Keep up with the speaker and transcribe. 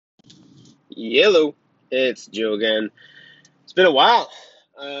Yellow, it's Joe again. It's been a while.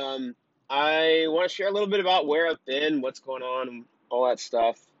 Um, I want to share a little bit about where I've been, what's going on, and all that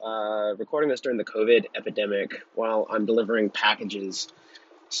stuff. Recording this during the COVID epidemic while I'm delivering packages.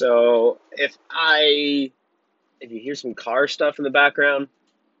 So if you hear some car stuff in the background,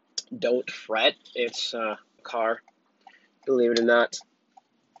 don't fret. It's a car, believe it or not.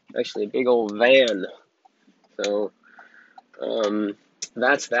 Actually, a big old van. So um,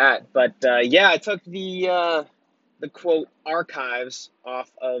 that's that. But yeah, I took the quote archives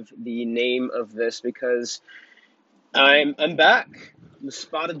off of the name of this because I'm back. The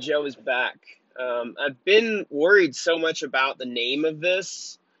Spotted Joe is back. I've been worried so much about the name of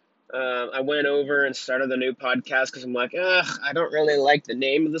this. I went over and started a new podcast because I'm like, ugh, I don't really like the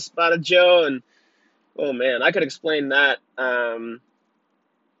name of the Spotted Joe, and oh man, I could explain that.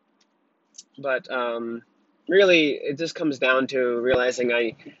 But really, it just comes down to realizing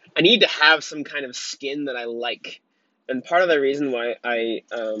I need to have some kind of skin that I like. And part of the reason why I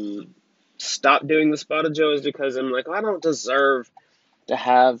stopped doing the Spotted Joe is because I'm like, I don't deserve to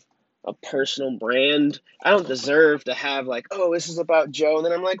have a personal brand. I don't deserve to have like, oh, this is about Joe. And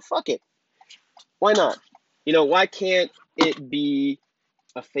then I'm like, fuck it. Why not? Why can't it be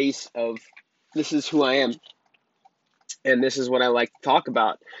a face of this is who I am? And this is what I like to talk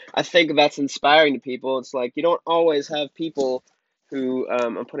about. I think that's inspiring to people. It's like you don't always have people who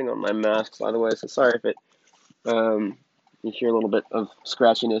I'm putting on my mask, by the way, so sorry if it you hear a little bit of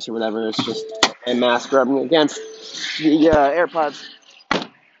scratchiness or whatever. It's just my mask rubbing against the AirPods.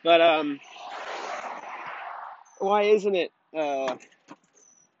 But why isn't it? Why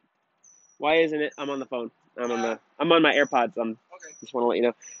isn't it? I'm on the phone. I'm on my AirPods. Just want to let you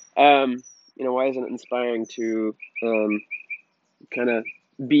know. Why isn't it inspiring to kind of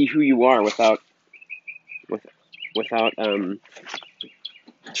be who you are with, without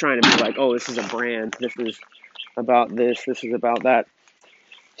trying to be like, oh, this is a brand. This is about this. This is about that.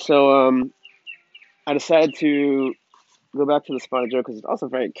 So I decided to go back to the Spotted Joe because it's also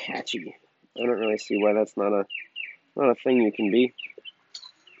very catchy. I don't really see why that's not a thing you can be.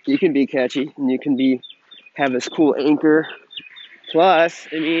 You can be catchy and you can have this cool anchor. Plus,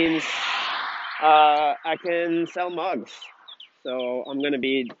 it means I can sell mugs. So I'm gonna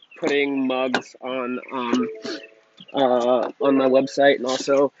be putting mugs on my website and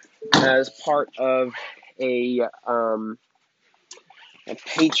also as part of a a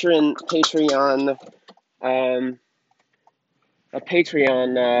Patreon um, a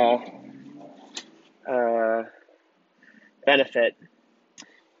Patreon benefit.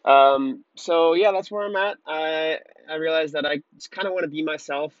 So yeah, that's where I'm at. I realized that I just kind of want to be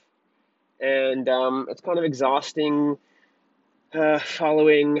myself, and it's kind of exhausting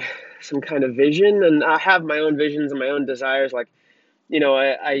following some kind of vision, and I have my own visions and my own desires. Like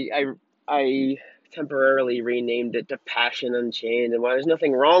I temporarily renamed it to Passion Unchained, and while there's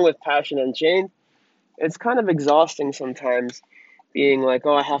nothing wrong with Passion Unchained, it's kind of exhausting sometimes being like,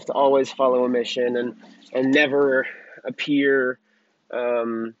 oh, I have to always follow a mission and never appear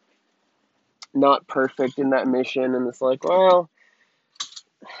um, not perfect in that mission. And it's like, well,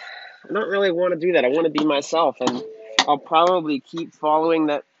 I don't really want to do that. I want to be myself, and I'll probably keep following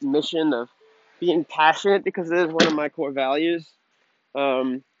that mission of being passionate because it is one of my core values.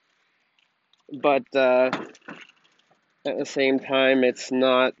 Um, but at the same time, it's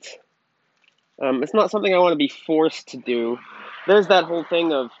not something I want to be forced to do. There's that whole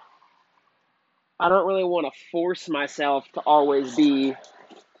thing of I don't really want to force myself to always be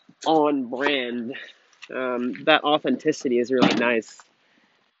on brand. That authenticity is really nice,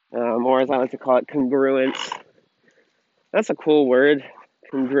 or as I like to call it, congruence. That's a cool word,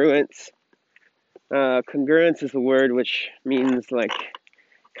 congruence. Congruence is a word which means like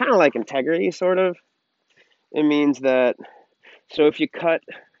kind of like integrity, sort of. It means that so if you cut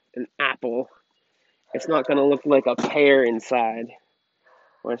an apple, it's not going to look like a pear inside,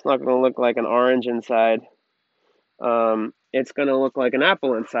 or it's not going to look like an orange inside. It's going to look like an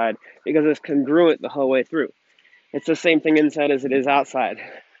apple inside because it's congruent the whole way through. It's the same thing inside as it is outside.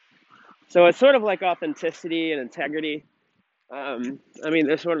 So it's sort of like authenticity and integrity. I mean,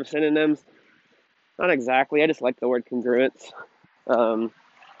 they're sort of synonyms. Not exactly. I just like the word congruence. Um,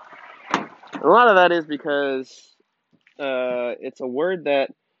 a lot of that is because it's a word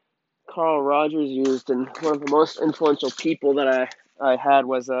that Carl Rogers used, and one of the most influential people that I had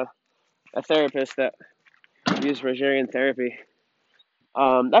was a therapist that used Rogerian therapy.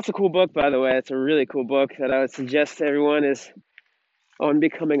 That's a cool book, by the way. It's a really cool book that I would suggest to everyone is On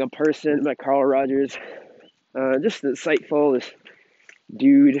Becoming a Person by Carl Rogers. Just insightful, this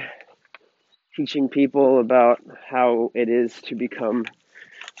dude teaching people about how it is to become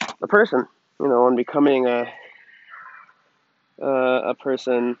a person. on becoming a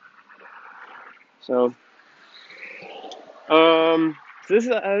person. So, so this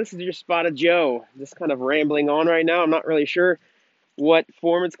is your Spotted Joe. Just kind of rambling on right now. I'm not really sure what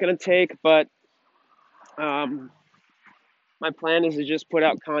form it's gonna take, but my plan is to just put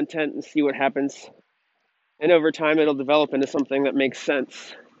out content and see what happens. And over time, it'll develop into something that makes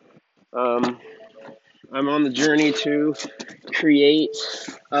sense. Um, I'm on the journey to create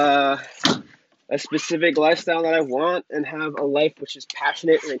a specific lifestyle that I want and have a life which is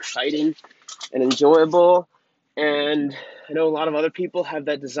passionate and exciting and enjoyable. And I know a lot of other people have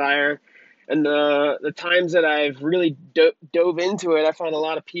that desire. And the times that I've really dove into it, I find a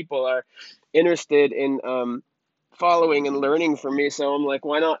lot of people are interested in following and learning from me. So I'm like,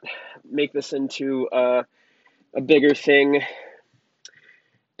 why not make this into a bigger thing?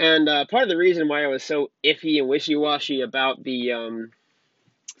 And part of the reason why I was so iffy and wishy-washy about the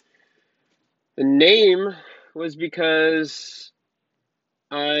name was because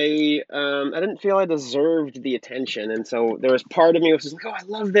I didn't feel I deserved the attention, and so there was part of me which was like, oh, I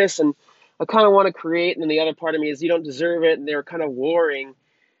love this, and I kind of want to create, and then the other part of me is you don't deserve it, and they were kind of warring,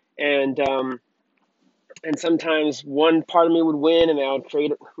 and sometimes one part of me would win, and I would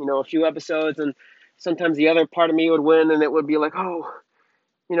create a few episodes, and sometimes the other part of me would win, and it would be like, oh,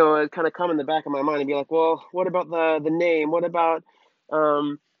 it'd kind of come in the back of my mind and be like, well, what about the name? What about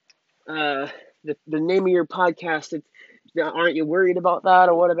um uh the name of your podcast? Aren't you worried about that,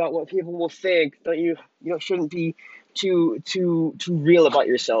 or what about what people will think? Don't you shouldn't be too real about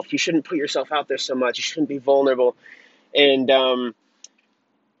yourself. You shouldn't put yourself out there so much. You shouldn't be vulnerable. And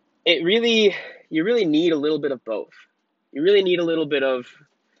it really you really need a little bit of both. You really need a little bit of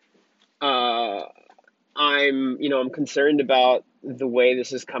uh I'm concerned about the way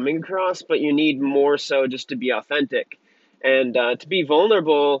this is coming across, but you need more so just to be authentic and to be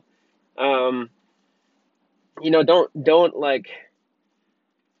vulnerable. Um, don't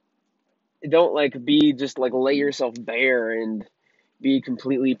be just like lay yourself bare and be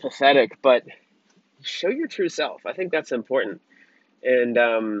completely pathetic, but show your true self. I think that's important. And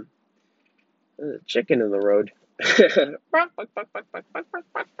there's a chicken in the road. I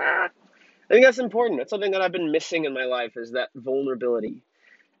think that's important. That's something that I've been missing in my life is that vulnerability.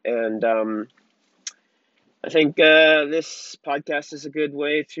 And I think this podcast is a good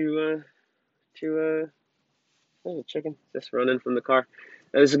way to oh, chicken just running from the car.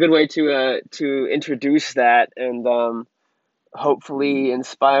 It's a good way to introduce that and hopefully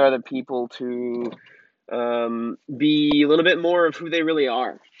inspire other people to be a little bit more of who they really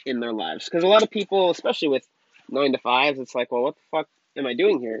are in their lives. Because a lot of people, especially with 9 to 5s, it's like, well, what the fuck am I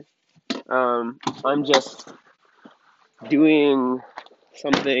doing here? I'm just doing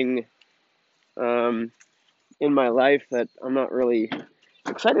something in my life that I'm not really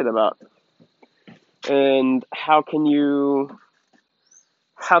excited about. And how can you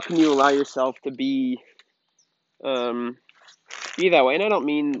allow yourself to be that way? And I don't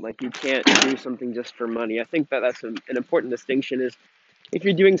mean like you can't do something just for money. I think that that's an important distinction is if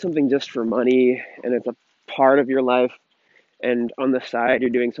you're doing something just for money and it's a part of your life and on the side you're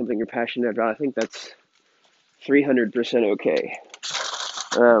doing something you're passionate about, I think that's 300% okay.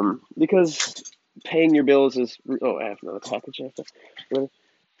 Because paying your bills is, oh, I have another package.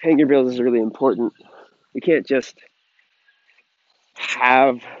 Paying your bills is really important. You can't just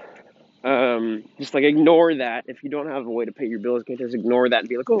have just like ignore that. If you don't have a way to pay your bills, you can't just ignore that and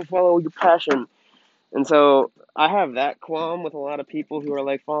be like, oh, follow your passion. And so I have that qualm with a lot of people who are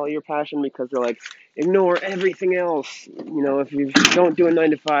like, follow your passion, because they're like, ignore everything else. If you don't do a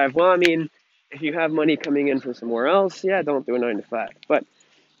 9 to 5, well, I mean, if you have money coming in from somewhere else, yeah, don't do a 9 to 5. But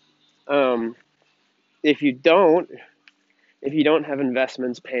um, if you don't, have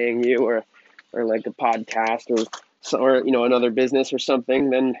investments paying you, or like a podcast, or another business or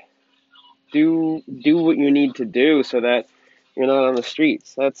something, then do what you need to do so that you're not on the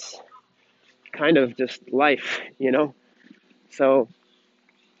streets. That's kind of just life. So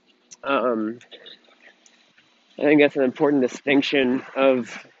I think that's an important distinction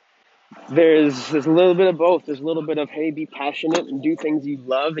of there's a little bit of both. There's a little bit of, hey, be passionate and do things you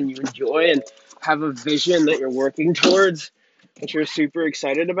love and you enjoy and have a vision that you're working towards, that you're super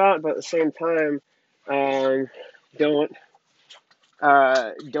excited about, but at the same time, don't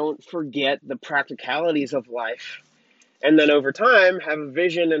don't forget the practicalities of life. And then over time, have a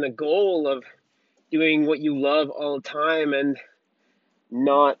vision and a goal of doing what you love all the time and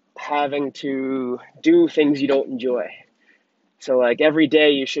not having to do things you don't enjoy. So like every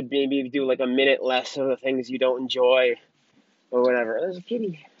day you should maybe do like a minute less of the things you don't enjoy or whatever. There's a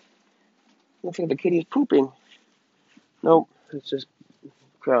kitty. Looks like the kitty's pooping. Nope, it's just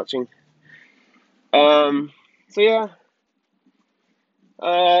crouching. Um, so yeah.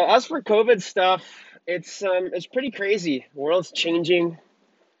 As for COVID stuff, it's pretty crazy. The world's changing,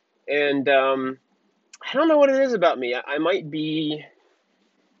 and I don't know what it is about me. I might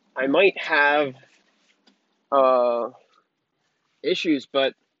have uh issues,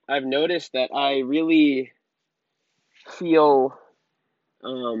 but I've noticed that I really feel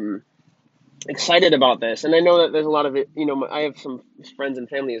um excited about this, and I know that there's a lot of it. I have some friends and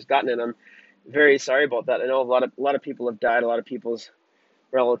family who's gotten it. I'm very sorry about that. I know a lot of people have died. A lot of people's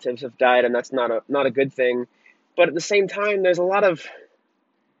relatives have died, and that's not a good thing. But at the same time, there's a lot of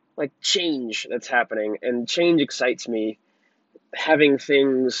like change that's happening, and change excites me. Having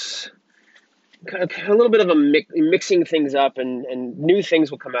things a little bit of a mixing things up, and new things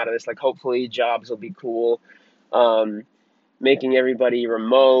will come out of this. Like hopefully jobs will be cool. Um, Making everybody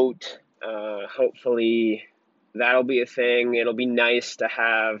remote. Hopefully that'll be a thing. Um, it'll be nice to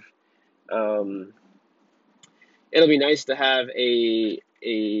have a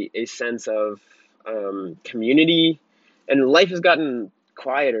sense of community, and life has gotten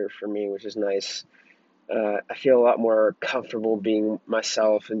quieter for me, which is nice. I feel a lot more comfortable being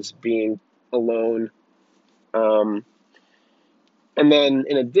myself and just being alone. Um, and then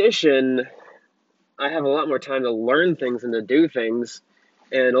in addition, I have a lot more time to learn things and to do things,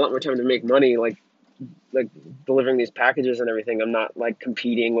 and a lot more time to make money. Like delivering these packages and everything. I'm not like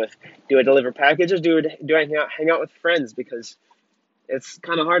competing with, do I deliver packages? Do I hang out with friends? Because it's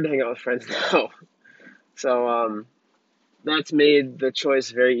kind of hard to hang out with friends now. So that's made the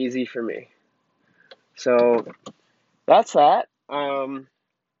choice very easy for me. So that's that. I don't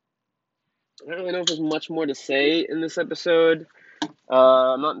really know if there's much more to say in this episode.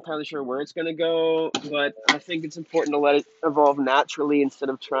 I'm not entirely sure where it's going to go, but I think it's important to let it evolve naturally instead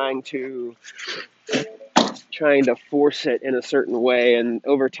of trying to force it in a certain way, and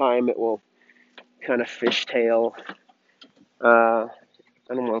over time it will kind of fishtail. Uh,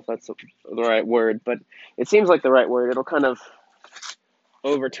 I don't know if that's the right word, but it seems like the right word. It'll kind of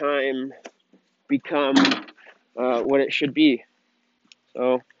over time become what it should be.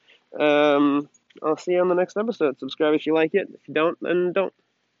 So I'll see you on the next episode. Subscribe if you like it. If you don't, then don't.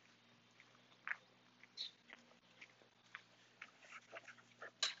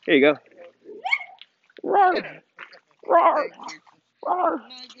 Here you go. Roar, roar, roar,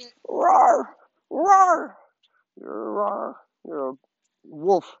 roar, roar. You're a roar. You're a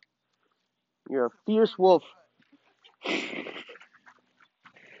wolf. You're a fierce wolf.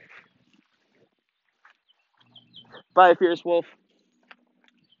 Bye, fierce wolf.